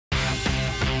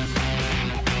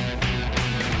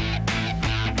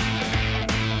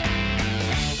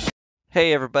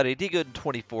Hey everybody,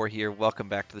 DGood24 here. Welcome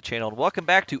back to the channel and welcome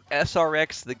back to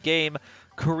SRX, the game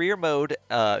career mode.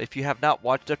 If you have not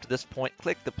watched up to this point,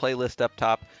 click the playlist up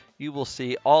top. You will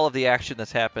see all of the action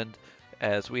that's happened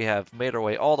as we have made our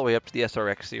way all the way up to the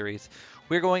SRX series.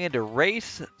 We're going into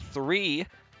race 3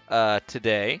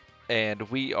 today, and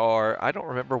we are, I don't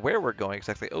remember where we're going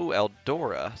exactly. Oh,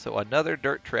 Eldora. So another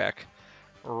dirt track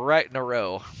right in a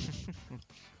row.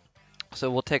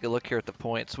 So we'll take a look here at the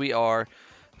points. We are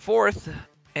fourth,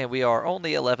 and we are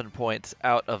only 11 points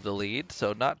out of the lead,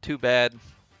 so not too bad.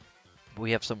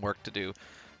 We have some work to do.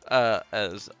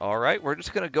 All right, we're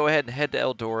just going to go ahead and head to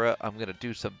Eldora. I'm going to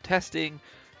do some testing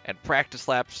and practice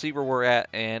laps, see where we're at,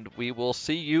 and we will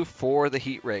see you for the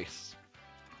heat race.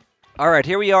 All right,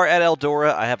 here we are at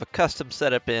Eldora. I have a custom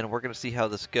setup in. We're going to see how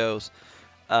this goes.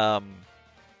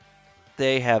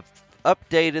 They have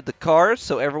updated the cars,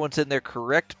 so everyone's in their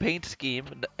correct paint scheme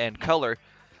and color.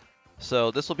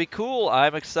 So this will be cool.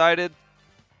 I'm excited.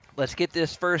 Let's get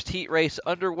this first heat race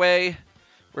underway.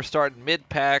 We're starting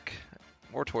mid-pack,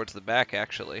 more towards the back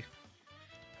actually.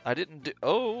 I didn't do,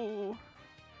 oh, I was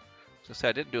gonna say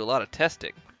I didn't do a lot of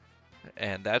testing,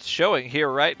 and that's showing here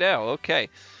right now. Okay.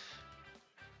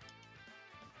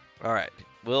 All right,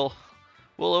 we'll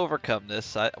overcome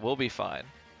this. We'll be fine.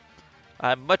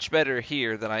 I'm much better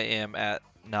here than I am at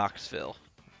Knoxville.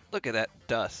 Look at that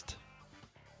dust.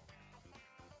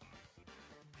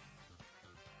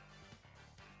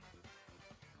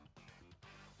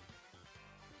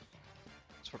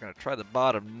 So we're gonna try the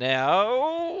bottom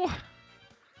now.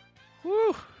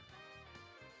 Woo!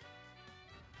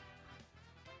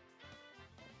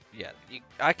 Yeah,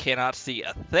 I cannot see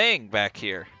a thing back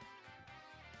here.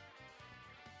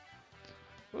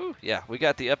 Woo, yeah, we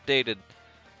got the updated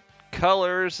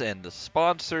colors and the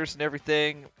sponsors and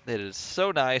everything. It is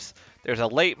so nice. There's a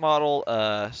late model,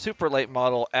 super late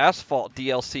model asphalt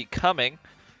DLC coming.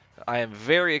 I am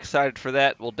very excited for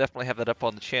that. We'll definitely have that up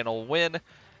on the channel when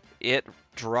it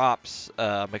drops.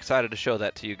 I'm excited to show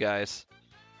that to you guys.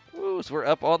 Woo, so we're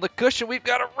up on the cushion. We've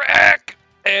got a wreck!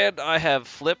 And I have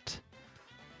flipped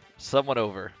someone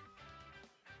over.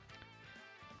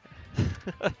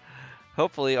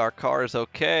 Hopefully our car is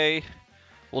okay.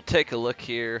 We'll take a look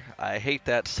here. I hate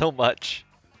that so much.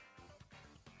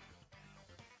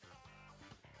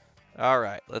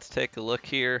 Alright, let's take a look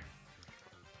here.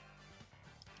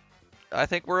 I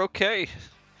think we're okay.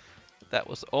 That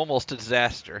was almost a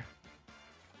disaster.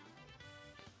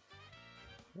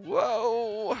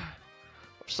 Whoa!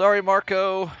 Sorry,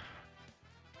 Marco.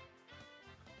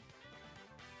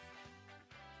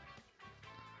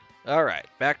 Alright,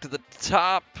 back to the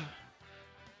top.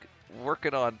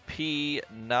 Working on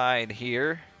P9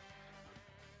 here.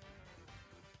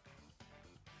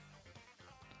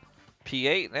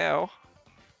 P8 now.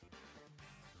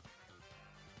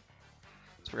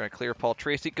 So we're going to clear Paul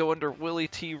Tracy, go under Willie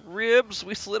T. Ribs.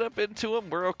 We slid up into him.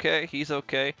 We're okay. He's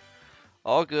okay.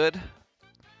 All good.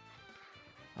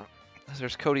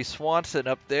 There's Cody Swanson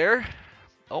up there.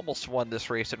 Almost won this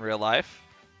race in real life.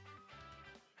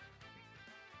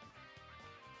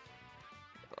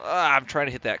 I'm trying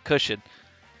to hit that cushion.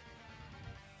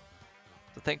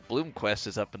 I think Bloomquist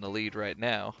is up in the lead right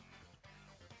now.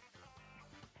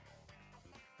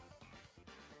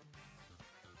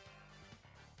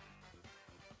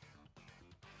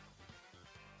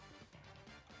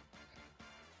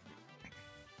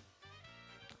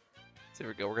 There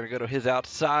we go. We're going to go to his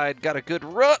outside. Got a good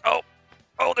run.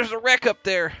 Oh, there's a wreck up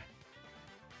there.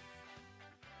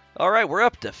 All right, we're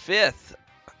up to 5th.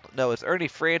 No, it's Ernie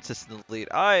Francis in the lead.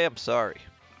 I am sorry.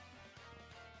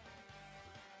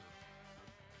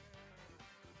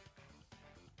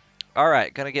 All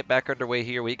right, gonna get back underway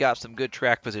here. We got some good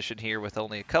track position here with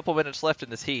only a couple minutes left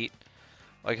in this heat.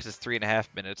 Well, I guess it's 3.5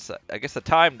 minutes. I guess the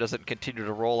time doesn't continue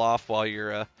to roll off while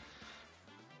you're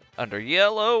under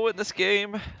yellow in this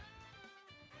game.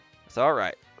 It's all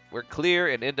right. We're clear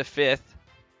and into 5th.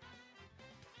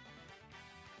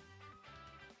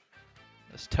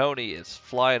 As Tony is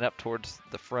flying up towards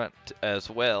the front as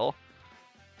well.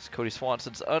 As Cody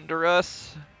Swanson's under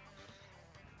us.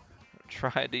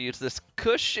 Trying to use this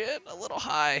cushion a little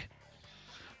high.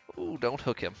 Ooh, don't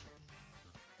hook him.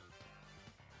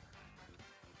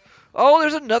 Oh,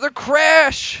 there's another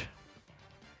crash!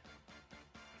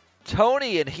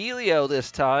 Tony and Helio this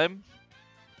time.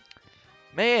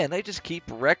 Man, they just keep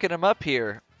wrecking them up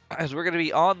here. As we're going to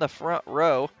be on the front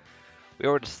row. We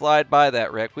were to slide by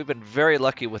that wreck. We've been very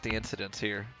lucky with the incidents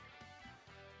here.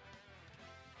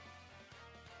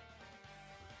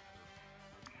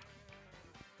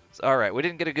 All right, we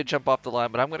didn't get a good jump off the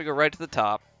line, but I'm going to go right to the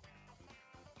top.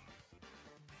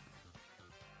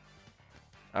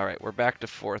 All right, we're back to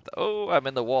 4th. Oh, I'm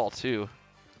in the wall too.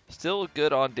 Still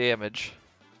good on damage.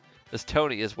 This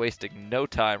Tony is wasting no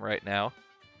time right now.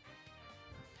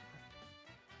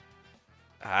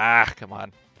 Ah, come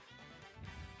on.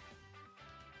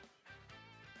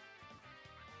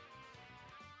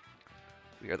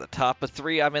 We are the top of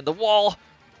 3. I'm in the wall.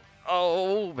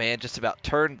 Oh, man, just about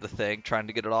turned the thing, trying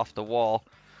to get it off the wall.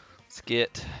 Let's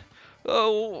get...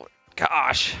 Oh,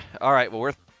 gosh. All right, well,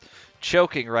 we're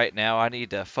choking right now. I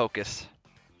need to focus.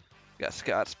 Got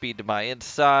Scott speed to my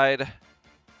inside.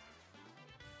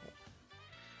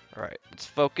 All right, let's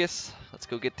focus. Let's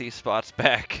go get these spots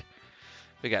back.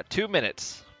 We got 2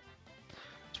 minutes.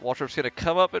 Waltrip's going to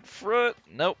come up in front.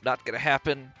 Nope, not going to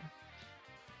happen.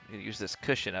 I'm going to use this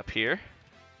cushion up here.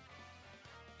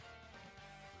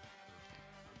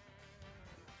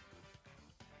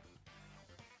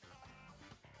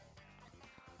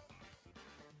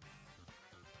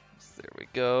 There we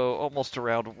go. Almost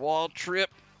around Waltrip.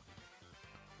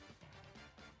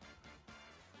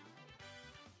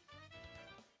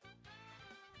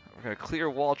 We're going to clear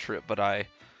Waltrip, but I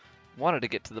wanted to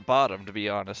get to the bottom, to be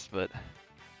honest. But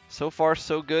so far,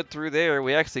 so good through there.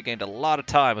 We actually gained a lot of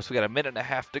time, so we got a minute and a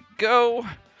half to go.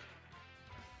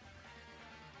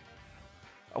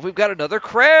 Oh, we've got another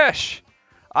crash.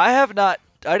 I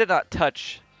did not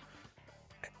touch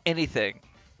anything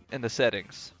in the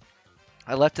settings.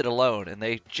 I left it alone, and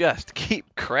they just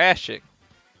keep crashing.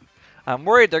 I'm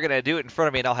worried they're going to do it in front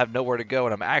of me, and I'll have nowhere to go,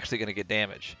 and I'm actually going to get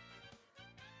damage.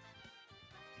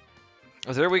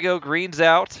 So there we go. Green's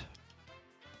out.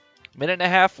 Minute and a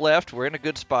half left. We're in a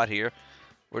good spot here.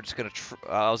 We're just going to...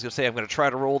 I was going to say I'm going to try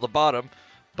to roll the bottom,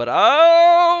 but...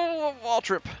 Oh!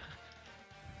 Waltrip.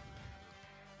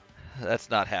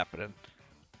 That's not happening.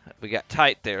 We got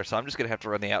tight there, so I'm just going to have to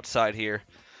run the outside here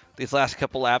these last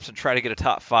couple laps and try to get a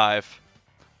top 5.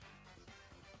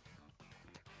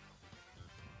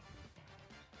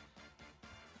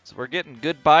 So we're getting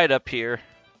good bite up here.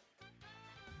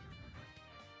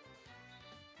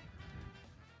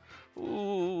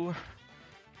 Ooh.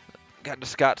 Got to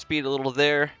Scott speed a little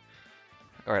there.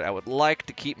 All right, I would like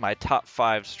to keep my top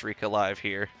 5 streak alive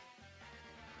here.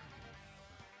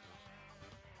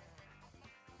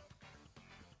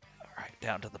 All right,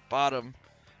 down to the bottom.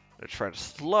 Gonna try to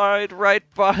slide right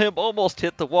by him. Almost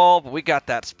hit the wall, but we got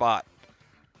that spot.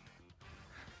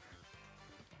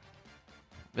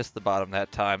 Missed the bottom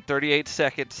that time. 38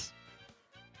 seconds.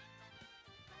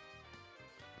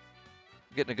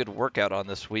 Getting a good workout on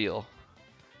this wheel.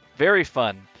 Very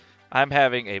fun. I'm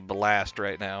having a blast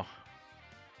right now.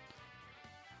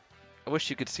 I wish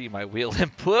you could see my wheel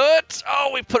input.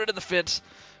 Oh, we put it in the fence.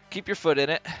 Keep your foot in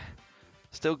it.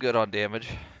 Still good on damage.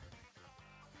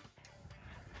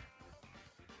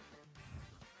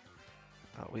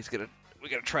 Oh, we gotta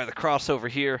try the crossover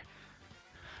here.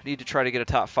 Need to try to get a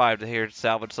top 5 to here to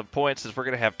salvage some points, as we're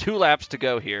gonna have 2 laps to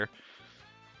go here.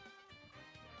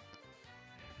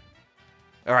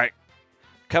 All right,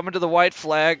 coming to the white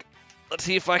flag. Let's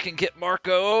see if I can get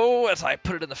Marco as I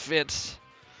put it in the fence.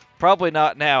 Probably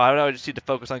not now. I don't know. I just need to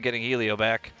focus on getting Helio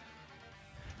back.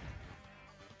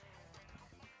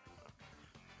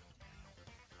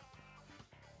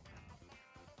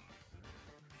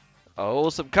 Oh,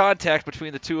 some contact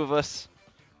between the two of us.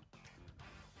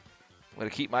 I'm going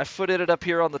to keep my foot in it up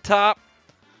here on the top.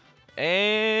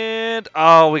 And,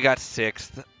 oh, we got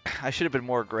 6th. I should have been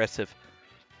more aggressive.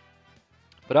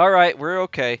 But all right, we're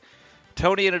okay.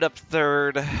 Tony ended up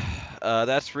 3rd.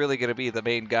 That's really going to be the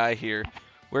main guy here.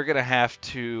 We're going to have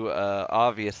to,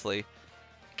 obviously,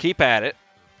 keep at it.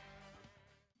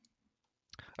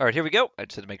 All right, here we go. I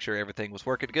just had to make sure everything was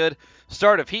working good.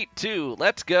 Start of Heat 2.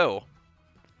 Let's go.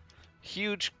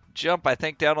 Huge jump, I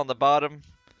think, down on the bottom.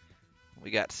 We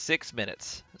got 6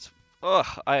 minutes.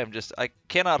 I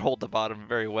cannot hold the bottom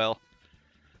very well.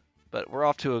 But we're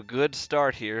off to a good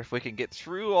start here. If we can get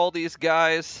through all these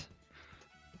guys.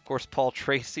 Of course, Paul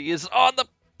Tracy is on the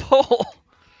pole.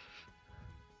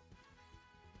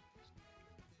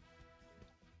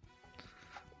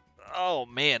 Oh,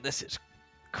 man, this is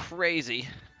crazy.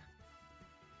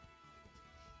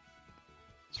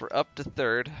 So we're up to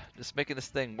 3rd. Just making this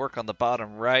thing work on the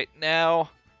bottom right now.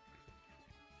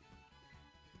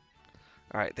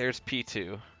 All right, there's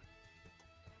P2.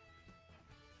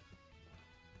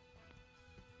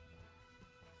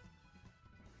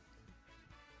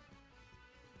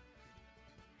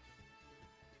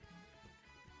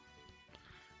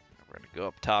 We're going to go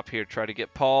up top here, try to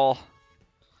get Paul.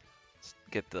 Let's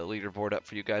get the leaderboard up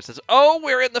for you guys. Oh,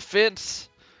 we're in the fence.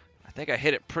 I think I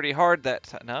hit it pretty hard that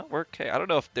time. No, we're okay. I don't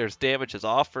know if there's damages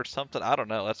off or something. I don't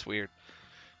know. That's weird.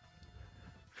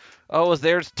 Oh,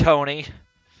 there's Tony.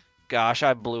 gosh,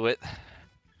 I blew it.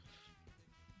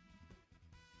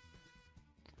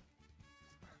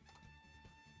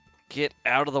 Get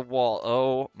out of the wall.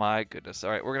 Oh my goodness. All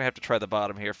right, we're going to have to try the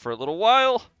bottom here for a little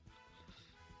while.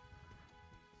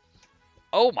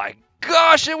 Oh my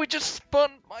gosh, and we just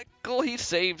spun Michael. He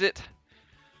saved it.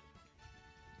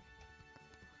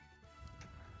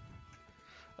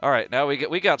 All right, now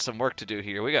we got some work to do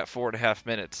here. We got 4.5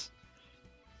 minutes.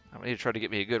 I need to try to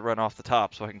get me a good run off the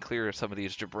top so I can clear some of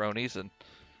these jabronis. And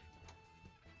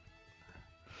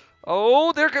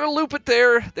oh, they're going to loop it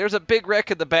there. There's a big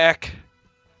wreck in the back.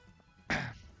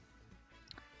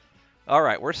 All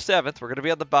right, we're 7th. We're going to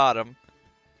be on the bottom.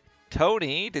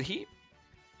 Tony,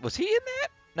 was he in that?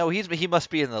 No, he must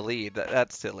be in the lead.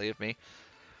 That's silly of me.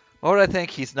 Why would I think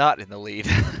he's not in the lead?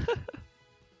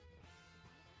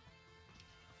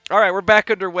 All right, we're back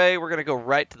underway. We're going to go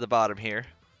right to the bottom here.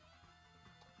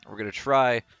 We're going to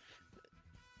try.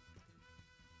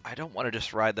 I don't want to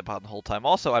just ride the bottom the whole time.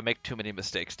 Also, I make too many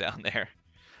mistakes down there.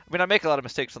 I mean, I make a lot of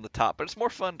mistakes on the top, but it's more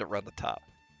fun to run the top.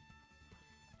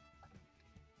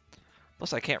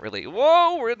 Plus, I can't really...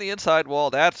 Whoa, we're in the inside wall.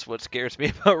 That's what scares me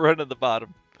about running the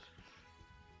bottom.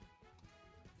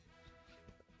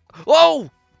 Whoa!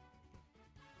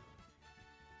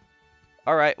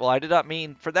 All right, well, I did not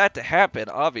mean for that to happen,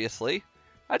 obviously.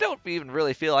 I don't even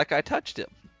really feel like I touched him.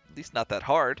 At least not that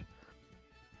hard.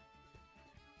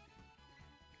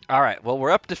 All right, well,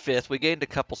 we're up to 5th. We gained a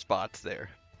couple spots there.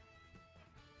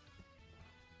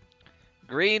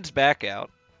 Green's back out.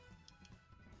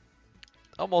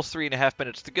 Almost 3.5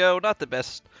 minutes to go. Not the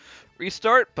best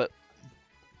restart, but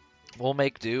we'll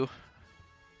make do.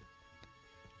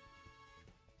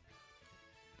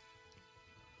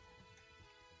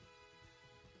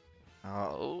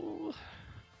 Oh.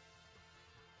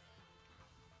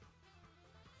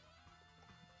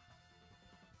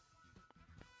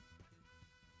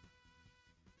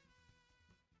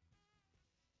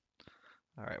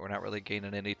 All right, we're not really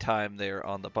gaining any time there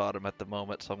on the bottom at the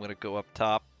moment, so I'm going to go up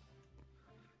top.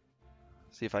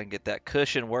 See if I can get that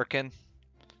cushion working.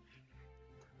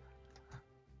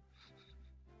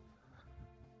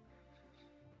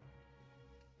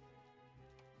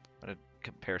 I'm going to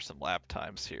compare some lap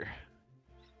times here.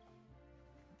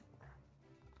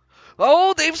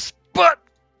 Oh, they've spun!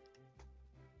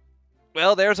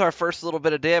 Well, there's our first little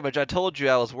bit of damage. I told you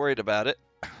I was worried about it.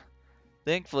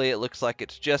 Thankfully, it looks like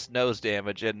it's just nose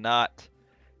damage and not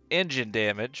engine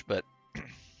damage, but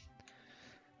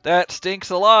that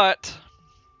stinks a lot.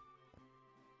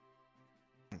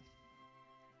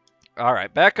 All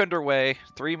right, back underway.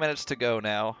 3 minutes to go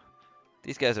now.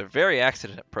 These guys are very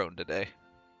accident-prone today.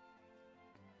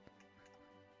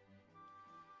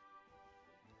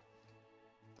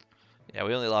 Yeah,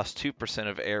 we only lost 2%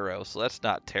 of aero, so that's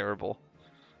not terrible.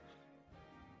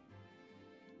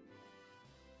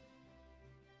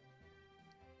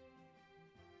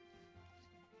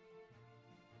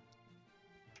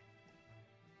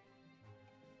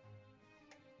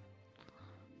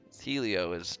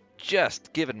 Helio is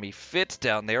just giving me fits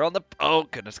down there on the... Oh,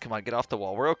 goodness, come on, get off the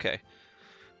wall. We're okay.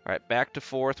 All right, back to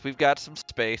 4th. We've got some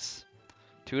space.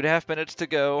 2.5 minutes to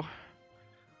go.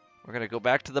 We're going to go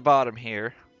back to the bottom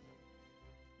here.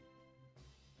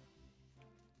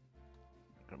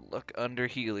 Gonna look under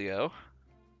Helio.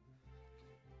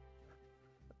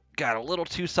 Got a little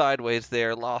too sideways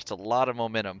there. Lost a lot of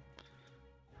momentum.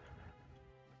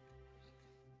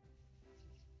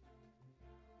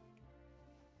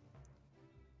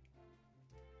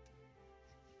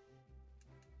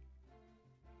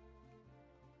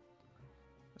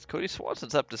 Cody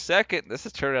Swanson's up to 2nd. This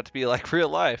has turned out to be like real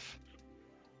life.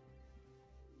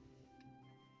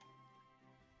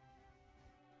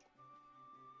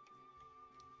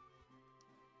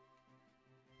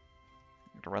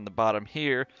 Going to run the bottom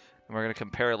here, and we're going to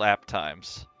compare lap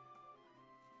times.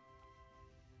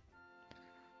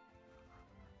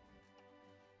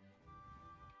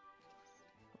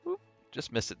 Oop,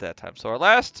 just missed it that time. So our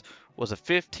last was a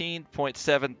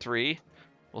 15.73.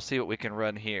 We'll see what we can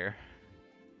run here.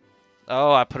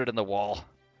 Oh, I put it in the wall.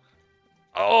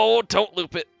 Oh, don't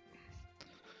loop it.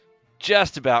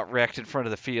 Just about wrecked in front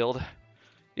of the field.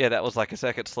 Yeah, that was like a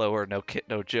second slower.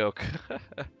 No joke.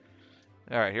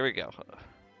 All right, here we go.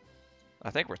 I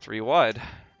think we're 3 wide.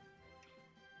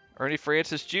 Ernie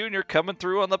Francis Jr. coming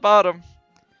through on the bottom.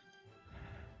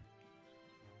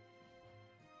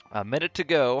 A minute to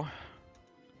go.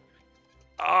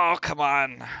 Oh, come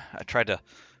on. I tried to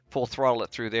full throttle it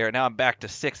through there. Now I'm back to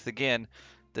 6th again.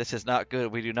 This is not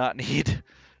good. We do not need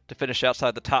to finish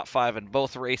outside the top 5 in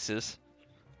both races.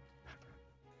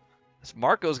 This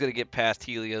Marco's going to get past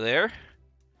Helio there.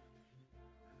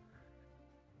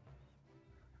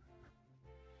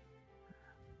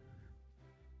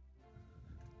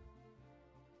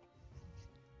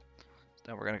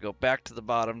 And we're going to go back to the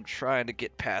bottom, trying to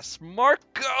get past Marco.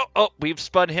 Oh, we've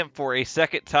spun him for a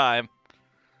second time.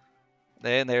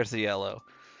 And there's the yellow.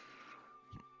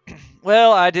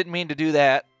 Well, I didn't mean to do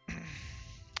that.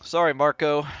 Sorry,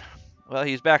 Marco. Well,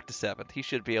 he's back to 7th. He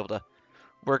should be able to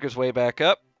work his way back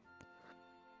up.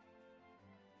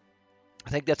 I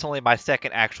think that's only my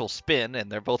second actual spin,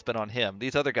 and they've both been on him.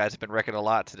 These other guys have been wrecking a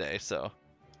lot today, so.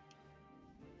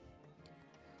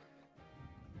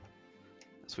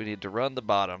 So we need to run the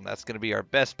bottom. That's going to be our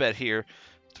best bet here.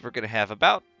 So we're going to have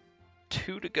about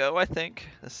 2 to go, I think.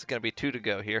 This is going to be 2 to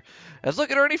go here. Let's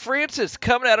look at Ernie Francis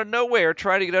coming out of nowhere,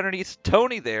 trying to get underneath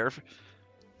Tony there. So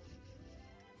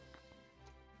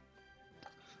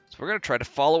we're going to try to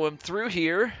follow him through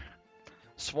here.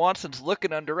 Swanson's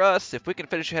looking under us. If we can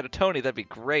finish ahead of Tony, that'd be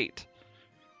great.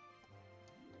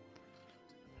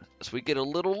 So we get a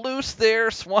little loose there.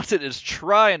 Swanson is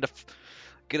trying to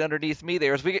get underneath me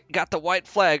there as we got the white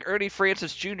flag. Ernie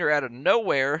Francis Jr. out of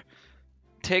nowhere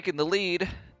taking the lead.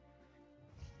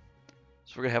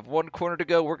 So we're going to have 1 corner to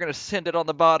go. We're going to send it on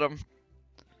the bottom.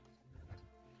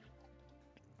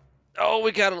 Oh,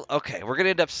 we got to... Okay, we're going to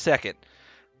end up 2nd.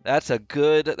 That's a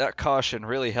good... That caution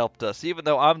really helped us, even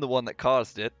though I'm the one that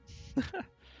caused it.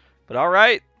 But all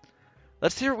right.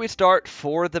 Let's see where we start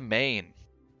for the main.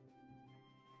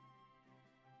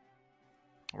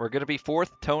 We're going to be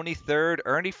 4th, Tony 3rd,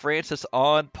 Ernie Francis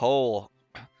on pole.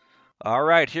 All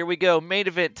right, here we go. Main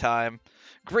event time.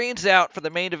 Green's out for the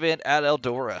main event at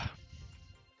Eldora.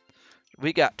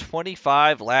 We got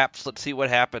 25 laps. Let's see what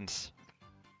happens.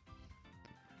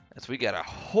 As we got a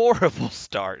horrible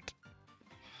start.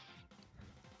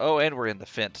 Oh, and we're in the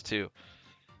fence, too.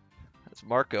 As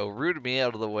Marco rooted me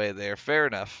out of the way there. Fair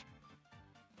enough.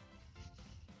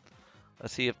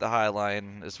 Let's see if the high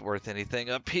line is worth anything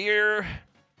up here.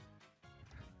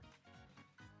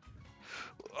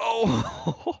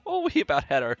 Oh, we about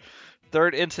had our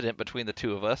 3rd incident between the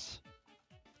 2 of us.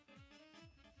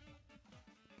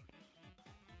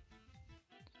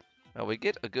 Well, we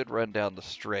get a good run down the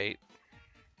straight.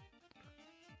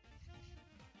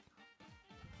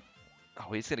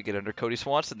 Oh, he's going to get under Cody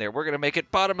Swanson there. We're going to make it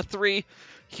bottom of 3.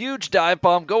 Huge dive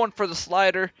bomb going for the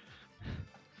slider.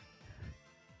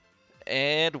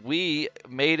 And we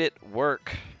made it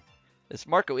work. This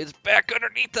Marco is back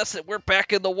underneath us, and we're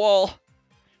back in the wall.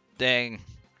 Dang.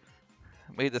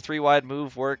 Made the 3 wide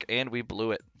move work, and we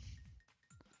blew it.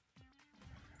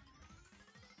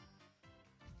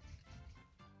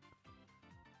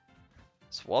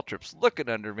 Swaltrip's looking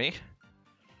under me.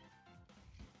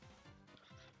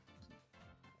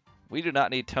 We do not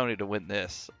need Tony to win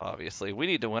this, obviously. We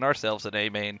need to win ourselves an A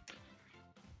main.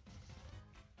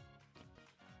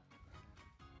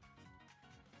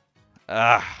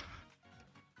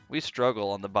 We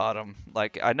struggle on the bottom.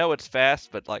 Like, I know it's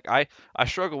fast, but like I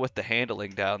struggle with the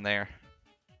handling down there.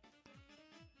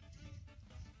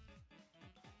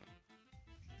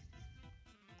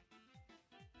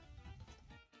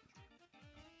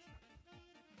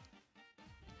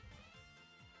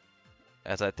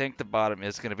 As I think the bottom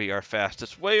is going to be our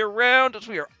fastest way around, as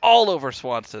we are all over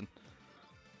Swanson.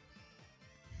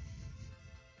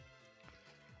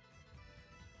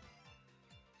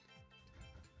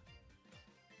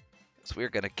 So we're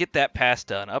going to get that pass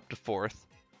done up to 4th.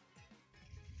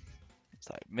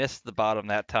 So I missed the bottom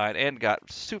that time and got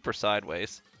super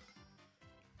sideways.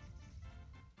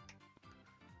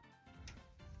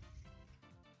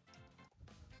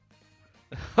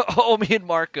 Oh, me and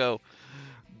Marco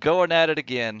going at it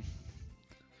again.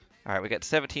 All right, we got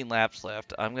 17 laps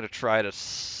left. I'm going to try to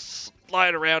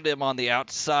slide around him on the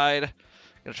outside.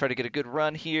 Going to try to get a good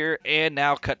run here, and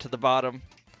now cut to the bottom.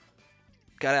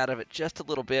 Got out of it just a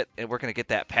little bit, and we're going to get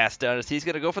that pass done as he's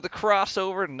going to go for the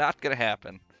crossover. Not going to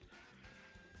happen.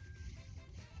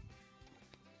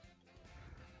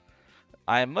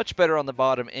 I am much better on the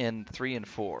bottom in 3 and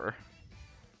 4.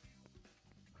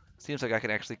 Seems like I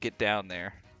can actually get down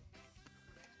there.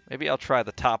 Maybe I'll try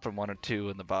the top in 1 and 2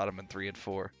 and the bottom in 3 and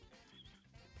 4.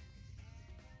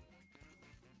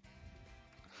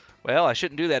 Well, I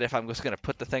shouldn't do that if I'm just going to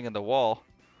put the thing in the wall.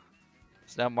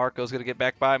 So now Marco's going to get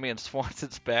back by me and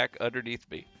Swanson's back underneath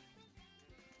me.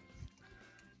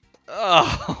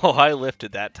 Oh, I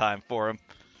lifted that time for him.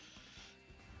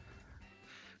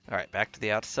 All right, back to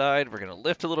the outside. We're going to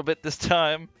lift a little bit this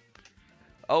time.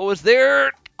 Oh, is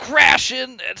there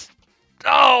crashing?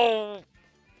 Oh!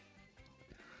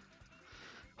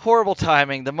 Horrible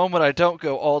timing. The moment I don't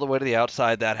go all the way to the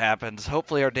outside, that happens.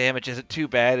 Hopefully our damage isn't too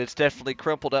bad. It's definitely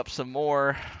crumpled up some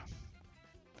more.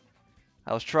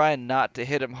 I was trying not to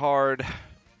hit him hard.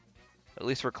 At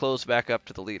least we're close back up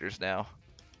to the leaders now.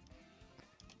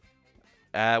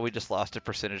 We just lost a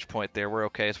percentage point there. We're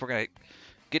okay. So we're going to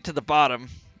get to the bottom.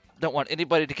 Don't want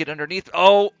anybody to get underneath.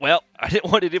 Oh, well, I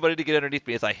didn't want anybody to get underneath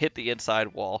me as I hit the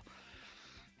inside wall.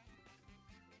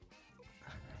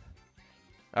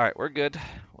 All right, we're good.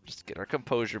 We'll just get our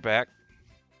composure back.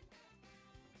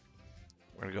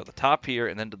 We're going to go to the top here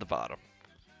and then to the bottom.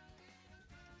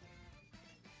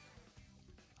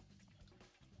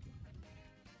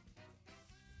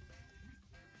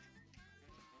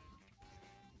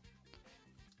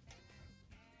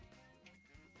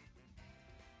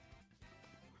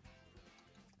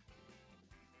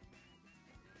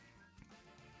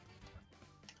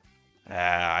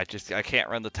 I can't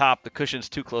run the top. The cushion's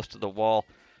too close to the wall.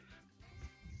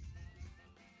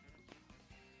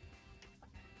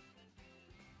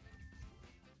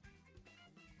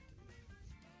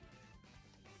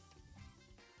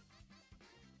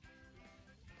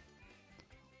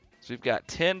 So we've got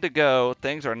 10 to go.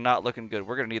 Things are not looking good.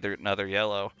 We're going to need another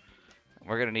yellow.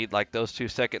 We're going to need like those 2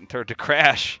 second and third to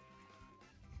crash.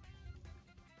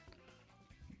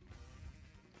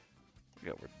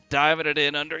 We're diving it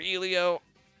in under Elio.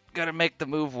 Got to make the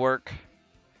move work.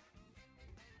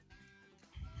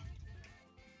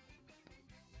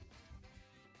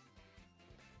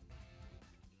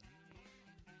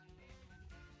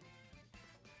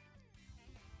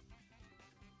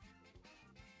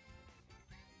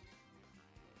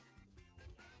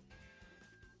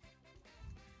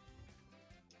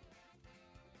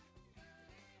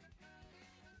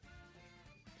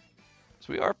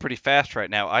 So we are pretty fast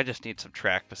right now. I just need some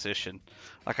track position.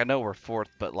 Like, I know we're fourth,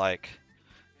 but like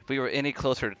if we were any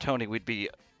closer to Tony,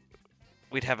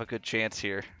 we'd have a good chance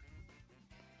here.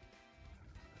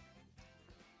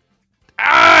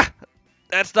 Ah!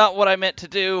 That's not what I meant to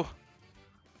do.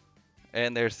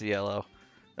 And there's the yellow.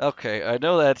 Okay, I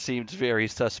know that seems very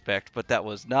suspect, but that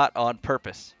was not on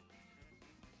purpose.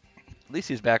 At least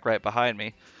he's back right behind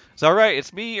me. So, all right,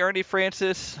 it's me, Ernie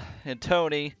Francis, and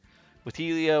Tony, with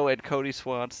Helio and Cody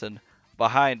Swanson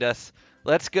behind us.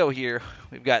 Let's go here.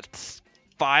 We've got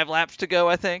 5 laps to go,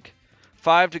 I think.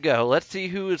 5 to go. Let's see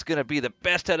who is going to be the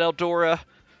best at Eldora,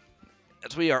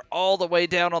 as we are all the way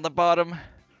down on the bottom.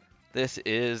 This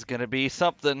is going to be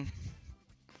something.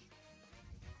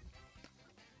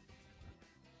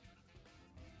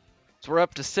 So we're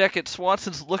up to second.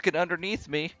 Swanson's looking underneath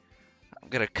me. I'm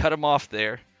going to cut him off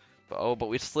there. But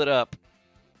we slid up.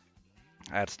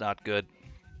 That's not good.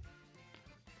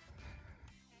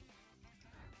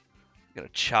 Gonna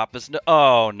chop his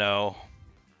oh no.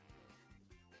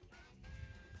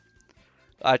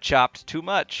 I chopped too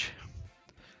much.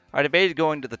 Alright, I made it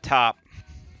going to the top.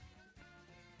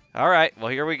 Alright, well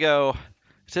here we go.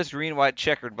 It says green, white,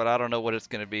 checkered, but I don't know what it's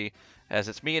gonna be. As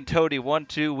it's me and Toady,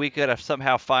 1-2, we gotta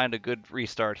somehow find a good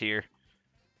restart here.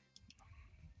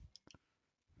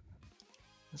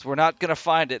 So we're not gonna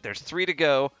find it. There's 3 to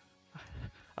go.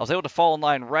 I was able to fall in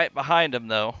line right behind him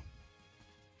though.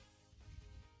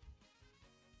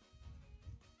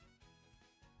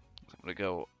 I'm going to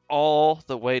go all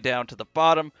the way down to the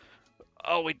bottom.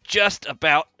 Oh, we just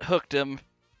about hooked him.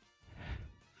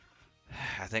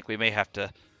 I think we may have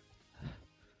to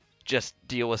just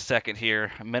deal with second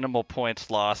here. A minimal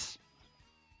points loss.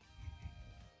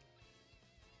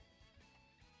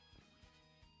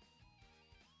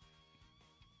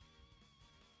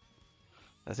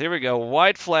 So here we go.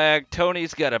 White flag.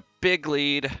 Tony's got a big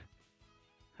lead.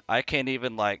 I can't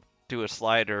even, like, do a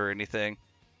slider or anything.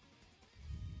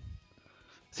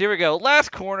 So here we go,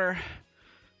 last corner.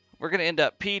 We're going to end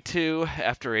up P2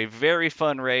 after a very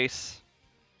fun race.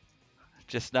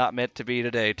 Just not meant to be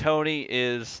today. Tony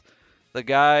is the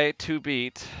guy to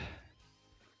beat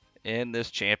in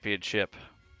this championship.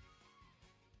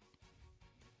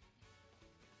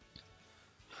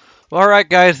 All right,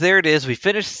 guys, there it is. We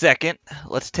finished second.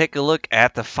 Let's take a look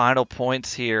at the final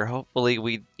points here.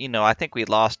 Hopefully I think we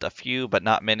lost a few, but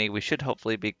not many. We should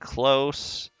hopefully be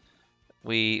close.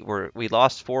 We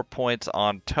lost 4 points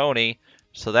on Tony,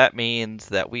 so that means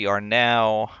that we are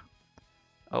now,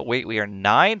 oh wait, we are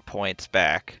 9 points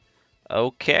back.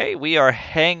 Okay, we are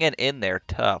hanging in there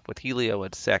tough with Helio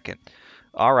in second.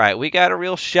 All right, we got a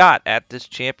real shot at this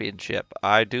championship,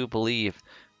 I do believe.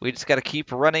 We just got to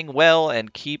keep running well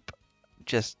and keep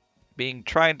just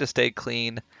trying to stay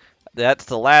clean. That's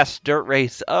the last dirt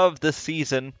race of the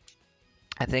season.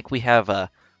 I think we have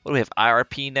what do we have?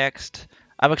 IRP next.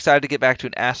 I'm excited to get back to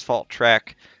an asphalt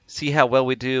track, see how well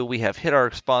we do. We have hit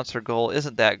our sponsor goal.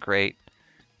 Isn't that great?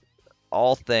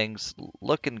 All things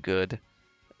looking good.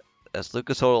 As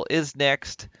Lucas Oil is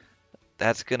next.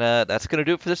 That's gonna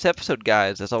do it for this episode,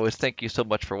 guys. As always, thank you so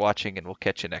much for watching, and we'll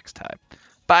catch you next time.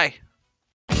 Bye.